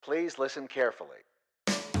Please listen carefully.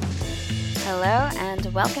 Hello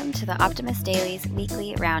and welcome to the Optimist Daily's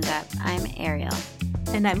weekly roundup. I'm Ariel.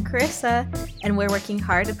 And I'm Carissa, and we're working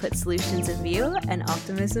hard to put solutions in view and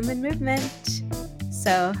optimism in movement.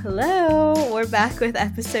 So, hello, we're back with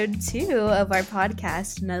episode 2 of our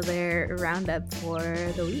podcast, another roundup for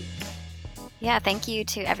the week. Yeah, thank you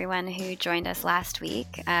to everyone who joined us last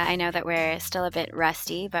week. I know that we're still a bit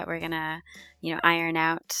rusty, but we're gonna, iron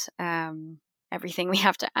out everything we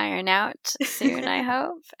have to iron out soon, I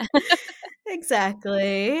hope.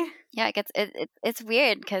 Exactly. Yeah, it's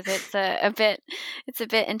weird because it's a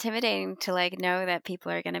bit intimidating to know that people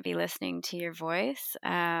are going to be listening to your voice.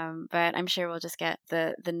 But I'm sure we'll just get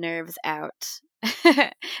the nerves out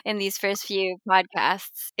in these first few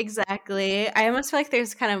podcasts. Exactly. I almost feel like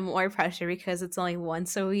there's kind of more pressure because it's only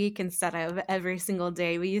once a week instead of every single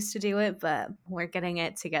day we used to do it, but we're getting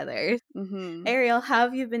it together. Mm-hmm. Ariel, how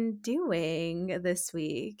have you been doing this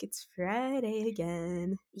week? It's Friday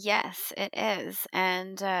again. Yes, it is.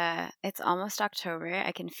 And it's almost October.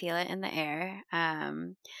 I can feel it in the air.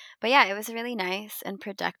 But yeah, it was a really nice and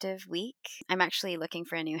productive week. I'm actually looking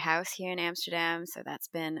for a new house here in Amsterdam, so that's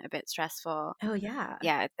been a bit stressful. Oh, yeah.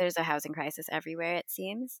 Yeah, there's a housing crisis everywhere, it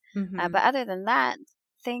seems. Mm-hmm. But other than that,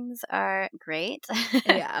 things are great.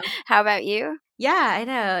 Yeah. How about you? Yeah, I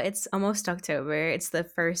know. It's almost October. It's the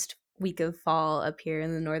first week of fall up here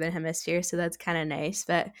in the Northern Hemisphere, so that's kind of nice.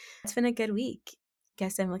 But it's been a good week.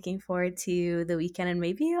 Guess I'm looking forward to the weekend, and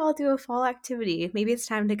maybe I'll do a fall activity. Maybe it's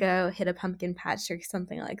time to go hit a pumpkin patch or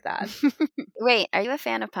something like that. Wait, are you a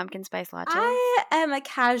fan of pumpkin spice lattes? I am a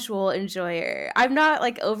casual enjoyer. I'm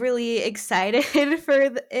not overly excited for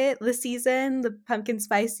the season, the pumpkin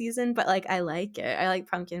spice season, but I like it. I like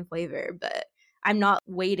pumpkin flavor, but I'm not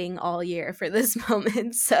waiting all year for this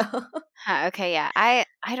moment, so. Okay, yeah. I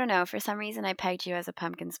don't know. For some reason, I pegged you as a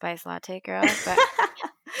pumpkin spice latte girl, but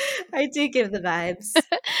I do give the vibes.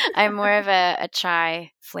 I'm more of a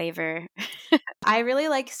chai flavor. I really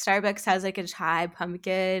like Starbucks has a chai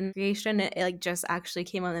pumpkin creation. It just actually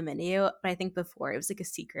came on the menu, but I think before it was a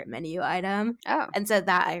secret menu item. Oh. And so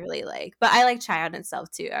that I really like. But I like chai on itself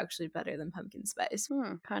too, actually better than pumpkin spice.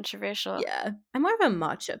 Controversial. Yeah. I'm more of a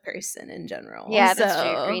matcha person in general. Yeah, that's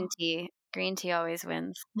true. Green tea always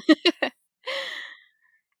wins.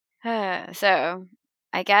 So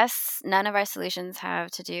I guess none of our solutions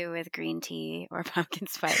have to do with green tea or pumpkin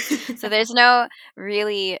spice. So there's no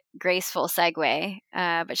really graceful segue.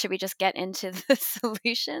 But should we just get into the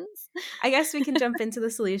solutions? I guess we can jump into the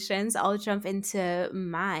solutions. I'll jump into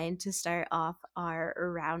mine to start off our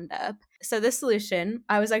roundup. So this solution,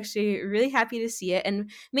 I was actually really happy to see it.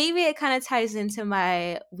 And maybe it kind of ties into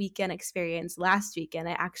my weekend experience last weekend.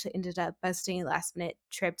 I actually ended up busting a last minute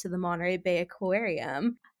trip to the Monterey Bay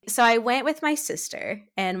Aquarium. So I went with my sister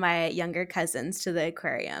and my younger cousins to the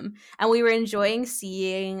aquarium, and we were enjoying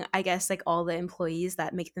seeing, I guess, all the employees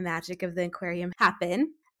that make the magic of the aquarium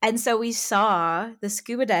happen. And so we saw the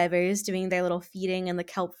scuba divers doing their little feeding in the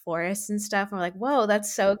kelp forest and stuff. And we're like, whoa,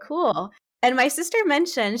 that's so cool. And my sister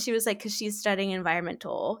mentioned, she was because she's studying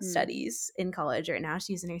environmental studies in college right now.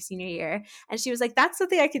 She's in her senior year. And she was like, that's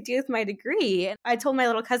something I could do with my degree. And I told my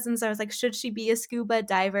little cousins, I was like, should she be a scuba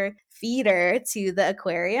diver feeder to the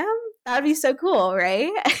aquarium? That'd be so cool,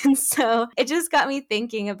 right? And so it just got me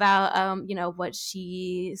thinking about, what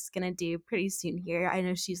she's going to do pretty soon here. I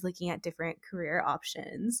know she's looking at different career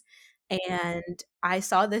options. And I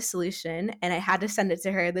saw this solution and I had to send it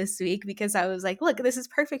to her this week because I was like, look, this is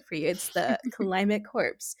perfect for you. It's the Climate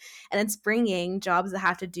Corps. And it's bringing jobs that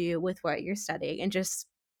have to do with what you're studying and just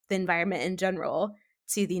the environment in general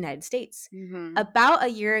to the United States. Mm-hmm. About a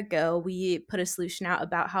year ago, we put a solution out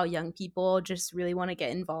about how young people just really want to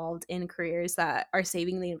get involved in careers that are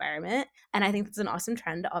saving the environment. And I think that's an awesome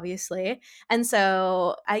trend, obviously. And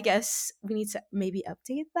so I guess we need to maybe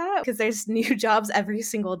update that because there's new jobs every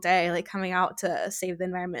single day coming out to save the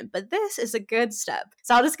environment. But this is a good step.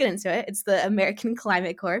 So I'll just get into it. It's the American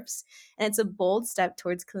Climate Corps, and it's a bold step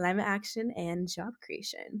towards climate action and job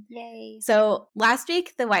creation. Yay. So last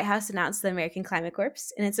week, the White House announced the American Climate Corps,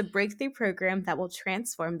 and it's a breakthrough program that will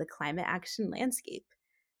transform the climate action landscape.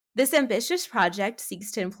 This ambitious project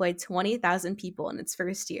seeks to employ 20,000 people in its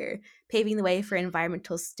first year, paving the way for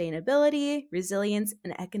environmental sustainability, resilience,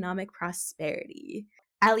 and economic prosperity.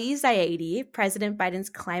 Ali Zaidi, President Biden's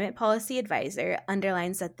climate policy advisor,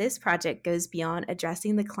 underlines that this project goes beyond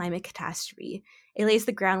addressing the climate catastrophe. It lays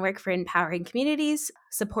the groundwork for empowering communities,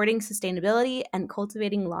 supporting sustainability, and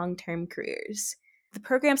cultivating long-term careers. The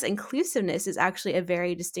program's inclusiveness is actually a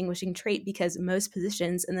very distinguishing trait because most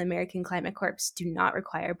positions in the American Climate Corps do not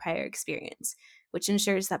require prior experience, which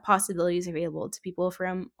ensures that possibilities are available to people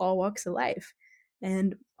from all walks of life.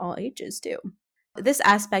 and all ages too. This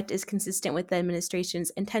aspect is consistent with the administration's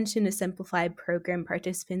intention to simplify program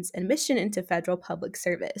participants' admission into federal public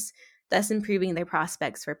service, thus improving their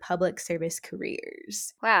prospects for public service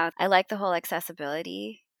careers. Wow, I like the whole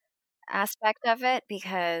accessibility aspect of it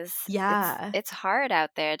because Yeah. it's hard out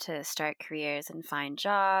there to start careers and find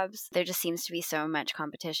jobs. There just seems to be so much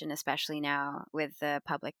competition, especially now with the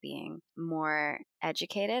public being more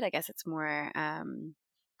educated. I guess it's more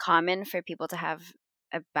common for people to have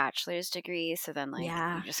a bachelor's degree, so then like you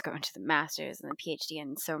Yeah. just go into the master's and the PhD,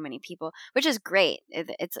 and so many people, which is great.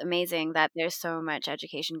 It's amazing that there's so much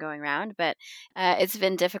education going around, but it's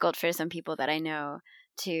been difficult for some people that I know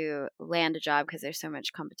to land a job because there's so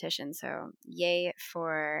much competition. So yay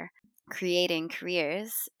for creating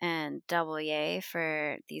careers, and double yay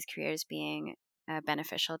for these careers being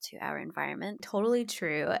beneficial to our environment. Totally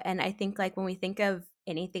true. And I think like when we think of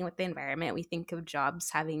anything with the environment, we think of jobs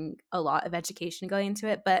having a lot of education going into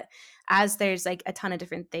it. But as there's like a ton of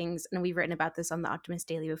different things, and we've written about this on the Optimist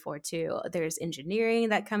Daily before too, there's engineering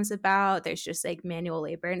that comes about, there's just like manual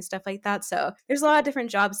labor and stuff like that. So there's a lot of different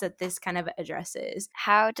jobs that this kind of addresses.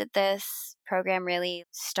 How did this program really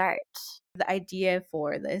start? The idea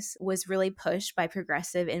for this was really pushed by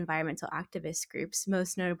progressive environmental activist groups,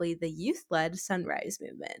 most notably the youth led Sunrise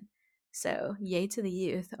Movement. So, yay to the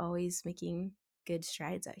youth, always making good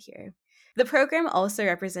strides out here. The program also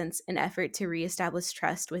represents an effort to reestablish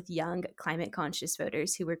trust with young, climate conscious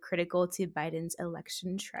voters who were critical to Biden's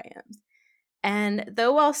election triumph. And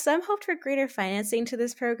though while some hoped for greater financing to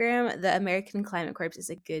this program, the American Climate Corps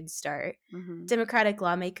is a good start. Mm-hmm. Democratic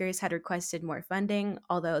lawmakers had requested more funding,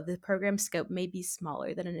 although the program's scope may be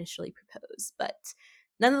smaller than initially proposed. But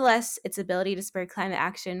nonetheless, its ability to spur climate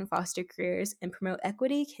action, foster careers, and promote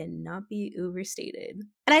equity cannot be overstated.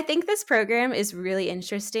 And I think this program is really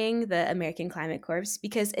interesting, the American Climate Corps,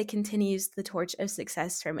 because it continues the torch of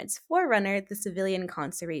success from its forerunner, the Civilian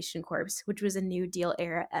Conservation Corps, which was a New Deal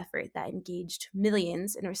era effort that engaged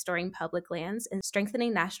millions in restoring public lands and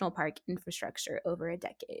strengthening national park infrastructure over a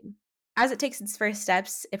decade. As it takes its first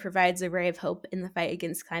steps, it provides a ray of hope in the fight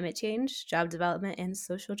against climate change, job development, and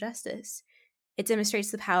social justice. It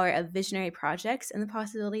demonstrates the power of visionary projects and the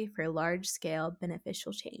possibility for large scale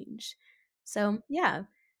beneficial change. So, yeah,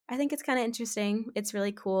 I think it's kind of interesting. It's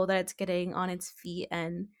really cool that it's getting on its feet,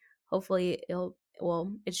 and hopefully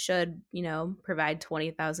it should, provide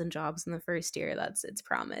 20,000 jobs in the first year. That's its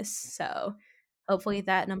promise. So, hopefully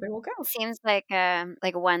that number will grow. Seems like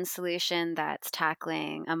one solution that's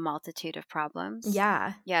tackling a multitude of problems.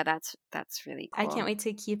 Yeah, Yeah, that's really I cool. can't wait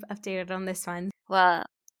to keep updated on this one. Well,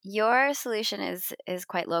 your solution is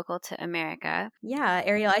quite local to America. Yeah,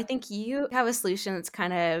 Ariel, I think you have a solution that's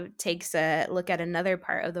kind of takes a look at another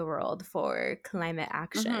part of the world for climate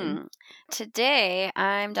action. Mm-hmm. Today,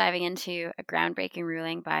 I'm diving into a groundbreaking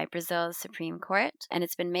ruling by Brazil's Supreme Court, and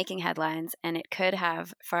it's been making headlines, and it could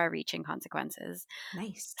have far-reaching consequences.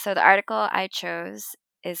 Nice. So the article I chose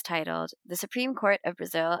is titled, "The Supreme Court of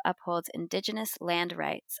Brazil Upholds Indigenous Land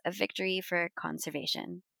Rights, a Victory for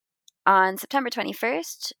Conservation." On September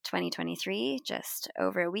 21st, 2023, just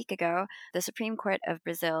over a week ago, the Supreme Court of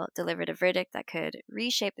Brazil delivered a verdict that could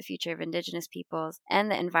reshape the future of indigenous peoples and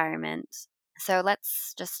the environment. So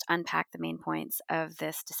let's just unpack the main points of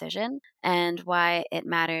this decision and why it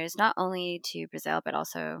matters not only to Brazil, but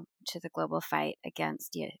also to the global fight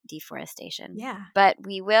against deforestation. Yeah. But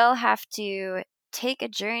we will have to take a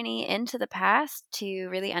journey into the past to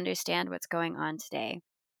really understand what's going on today.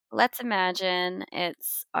 Let's imagine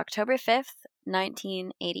it's October 5th,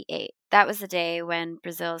 1988. That was the day when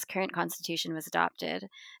Brazil's current constitution was adopted.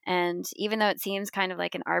 And even though it seems kind of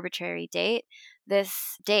like an arbitrary date,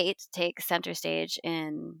 this date takes center stage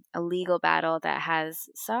in a legal battle that has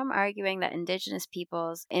some arguing that indigenous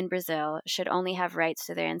peoples in Brazil should only have rights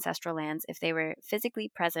to their ancestral lands if they were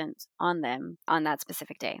physically present on them on that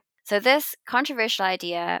specific day. So this controversial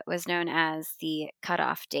idea was known as the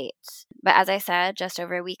cutoff date. But as I said, just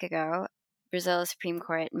over a week ago, Brazil's Supreme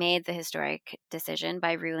Court made the historic decision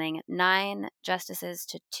by ruling 9 justices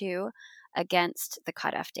to 2 against the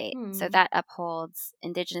cutoff date. So that upholds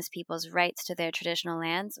indigenous people's rights to their traditional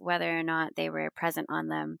lands, whether or not they were present on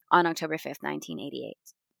them on October 5th, 1988.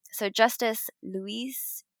 So Justice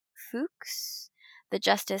Luis Fux, the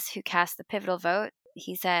justice who cast the pivotal vote,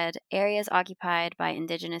 he said, areas occupied by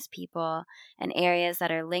indigenous people and areas that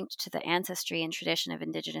are linked to the ancestry and tradition of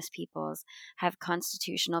indigenous peoples have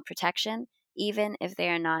constitutional protection, even if they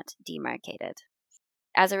are not demarcated.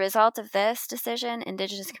 As a result of this decision,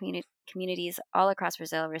 indigenous communities all across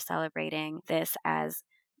Brazil were celebrating this as,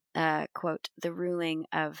 quote, the ruling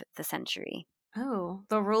of the century. Oh,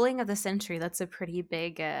 the ruling of the century. That's a pretty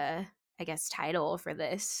big I guess, title for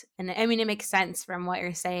this. And I mean, it makes sense from what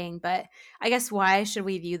you're saying, but I guess why should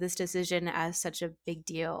we view this decision as such a big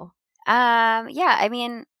deal? Yeah, I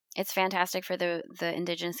mean, it's fantastic for the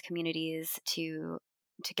indigenous communities to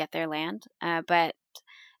get their land, but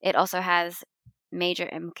it also has major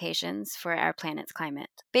implications for our planet's climate.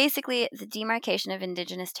 Basically, the demarcation of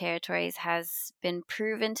indigenous territories has been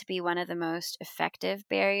proven to be one of the most effective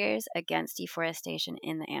barriers against deforestation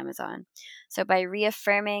in the Amazon. So, by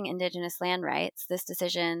reaffirming indigenous land rights, this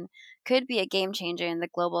decision could be a game changer in the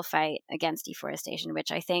global fight against deforestation,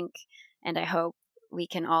 which I think and I hope we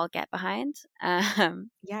can all get behind.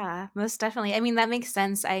 Yeah, most definitely. I mean, that makes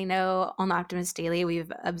sense. I know on Optimist Daily, we've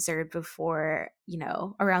observed before,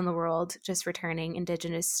 around the world, just returning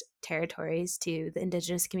indigenous territories to the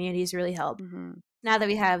indigenous communities really help. Mhm. Now that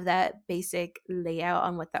we have that basic layout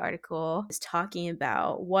on what the article is talking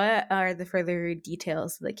about, what are the further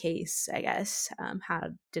details of the case, I guess?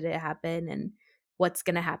 How did it happen and what's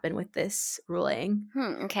going to happen with this ruling?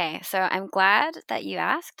 Okay, so I'm glad that you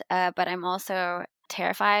asked, but I'm also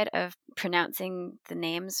terrified of pronouncing the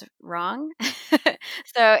names wrong.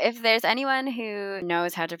 So if there's anyone who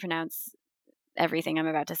knows how to pronounce everything I'm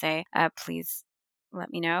about to say, please let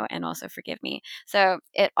me know and also forgive me. So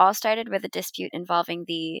it all started with a dispute involving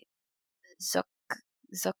the Zuk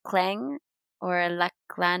Zokleng or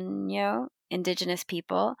Laklano indigenous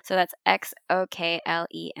people. So that's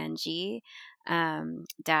Xokleng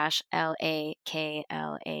dash Laklano.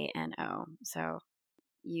 So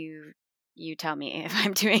you you tell me if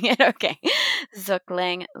I'm doing it okay.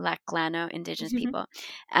 Zokleng Laklano indigenous people.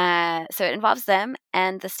 So it involves them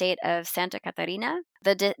and the state of Santa Catarina.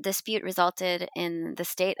 The dispute resulted in the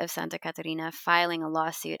state of Santa Catarina filing a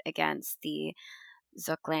lawsuit against the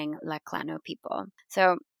Zokleng Laklano people.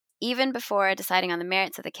 So even before deciding on the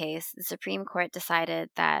merits of the case, the Supreme Court decided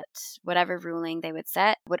that whatever ruling they would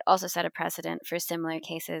set would also set a precedent for similar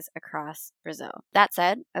cases across Brazil. That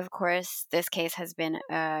said, of course, this case has been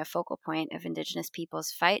a focal point of Indigenous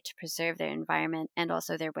peoples' fight to preserve their environment and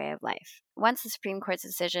also their way of life. Once the Supreme Court's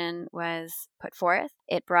decision was put forth,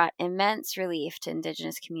 it brought immense relief to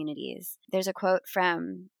Indigenous communities. There's a quote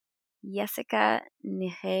from Jessica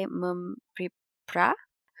Pra,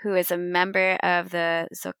 who is a member of the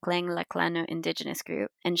Zokleng Laklano indigenous group,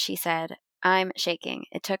 and she said, "I'm shaking.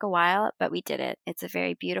 It took a while, but we did it. It's a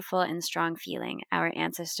very beautiful and strong feeling. Our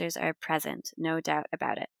ancestors are present, no doubt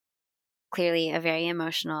about it." Clearly, a very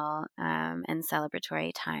emotional and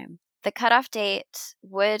celebratory time. The cutoff date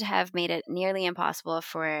would have made it nearly impossible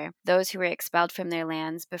for those who were expelled from their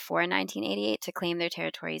lands before 1988 to claim their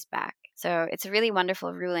territories back. So it's a really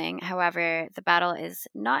wonderful ruling. However, the battle is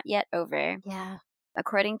not yet over. Yeah.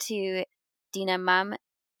 According to Dina Mam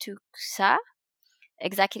Tuksa,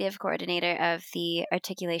 executive coordinator of the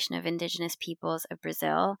Articulation of Indigenous Peoples of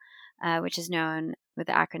Brazil, which is known with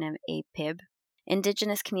the acronym APIB,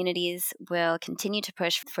 Indigenous communities will continue to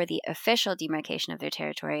push for the official demarcation of their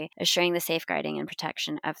territory, assuring the safeguarding and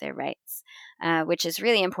protection of their rights, which is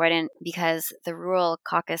really important because the Rural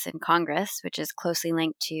Caucus in Congress, which is closely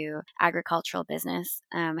linked to agricultural business,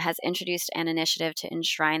 has introduced an initiative to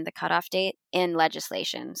enshrine the cutoff date in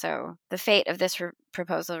legislation. So the fate of this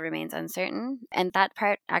proposal remains uncertain, and that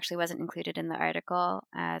part actually wasn't included in the article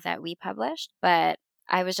that we published, but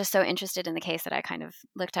I was just so interested in the case that I kind of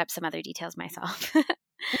looked up some other details myself.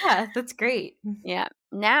 Yeah, that's great. Yeah.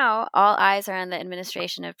 Now, all eyes are on the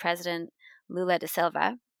administration of President Lula da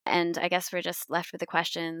Silva. And I guess we're just left with the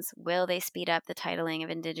questions, will they speed up the titling of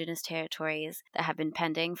Indigenous territories that have been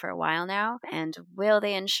pending for a while now? And will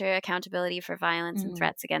they ensure accountability for violence and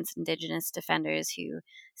threats against Indigenous defenders who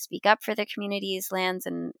speak up for their communities, lands,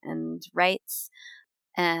 and rights?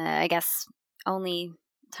 I guess only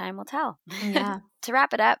time will tell. Yeah. To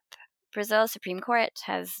wrap it up, Brazil's Supreme Court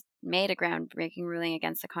has made a groundbreaking ruling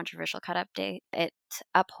against the controversial cut-up date. It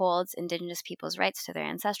upholds Indigenous peoples' rights to their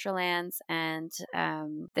ancestral lands, and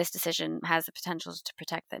this decision has the potential to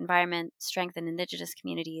protect the environment, strengthen Indigenous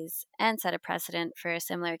communities, and set a precedent for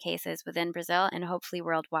similar cases within Brazil and hopefully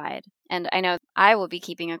worldwide. And I know I will be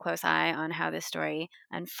keeping a close eye on how this story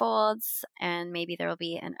unfolds, and maybe there will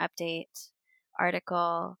be an update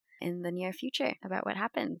article in the near future about what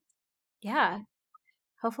happened. Yeah.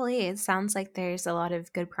 Hopefully, it sounds like there's a lot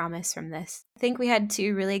of good promise from this. I think we had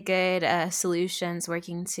two really good solutions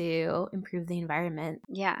working to improve the environment.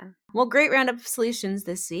 Yeah. Well, great roundup of solutions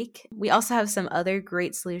this week. We also have some other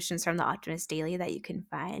great solutions from the Optimist Daily that you can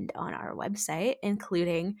find on our website,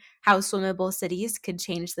 including how swimmable cities could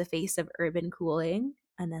change the face of urban cooling,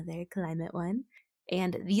 another climate one.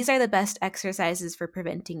 And these are the best exercises for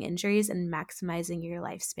preventing injuries and maximizing your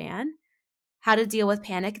lifespan. How to deal with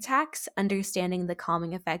panic attacks, understanding the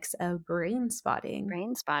calming effects of brain spotting.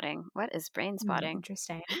 Brain spotting. What is brain spotting?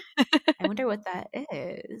 Interesting. I wonder what that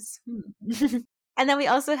is. And then we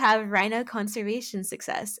also have rhino conservation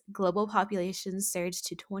success. Global population surged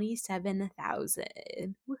to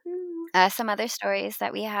 27,000. Woohoo! Some other stories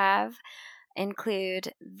that we have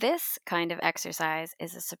include this kind of exercise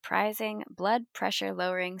is a surprising blood pressure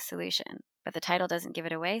lowering solution. But the title doesn't give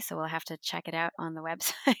it away, so we'll have to check it out on the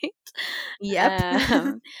website.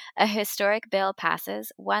 Yep. A historic bill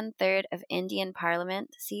passes, 1/3 of Indian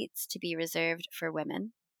parliament seats to be reserved for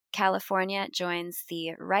women. California joins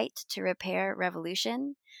the Right to Repair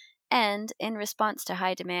revolution. And in response to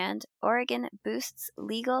high demand, Oregon boosts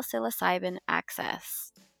legal psilocybin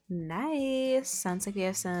access. Nice. Sounds like we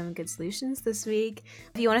have some good solutions this week.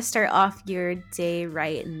 If you want to start off your day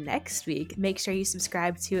right next week, make sure you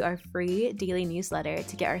subscribe to our free daily newsletter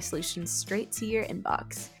to get our solutions straight to your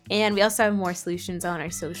inbox. And we also have more solutions on our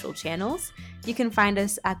social channels. You can find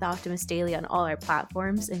us at The Optimist Daily on all our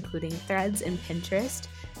platforms, including Threads and Pinterest.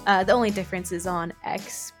 The only difference is on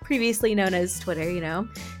X, previously known as Twitter,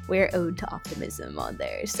 we're ode to optimism on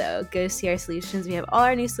there. So go see our solutions. We have all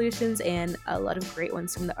our new solutions and a lot of great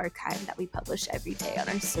ones from the archive that we publish every day on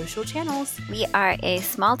our social channels. We are a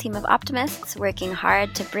small team of optimists working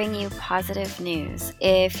hard to bring you positive news.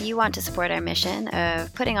 If you want to support our mission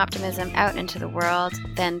of putting optimism out into the world,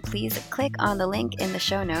 then please click on the link in the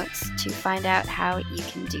show notes to find out how you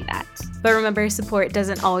can do that. But remember, support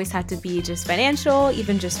doesn't always have to be just financial.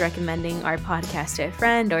 Even just recommending our podcast to a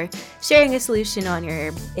friend or sharing a solution on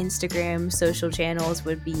your Instagram social channels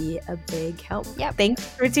would be a big help. Yep. Thanks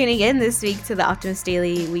for tuning in this week to the Optimist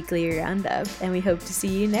Daily Weekly Roundup, and we hope to see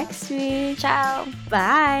you next week. Ciao.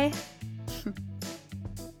 Bye.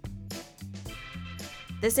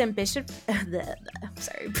 This ambitious...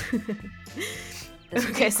 Sorry. The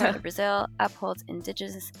Supreme Court of Brazil upholds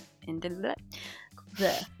Indigenous... I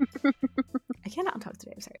cannot talk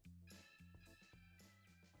today, I'm sorry.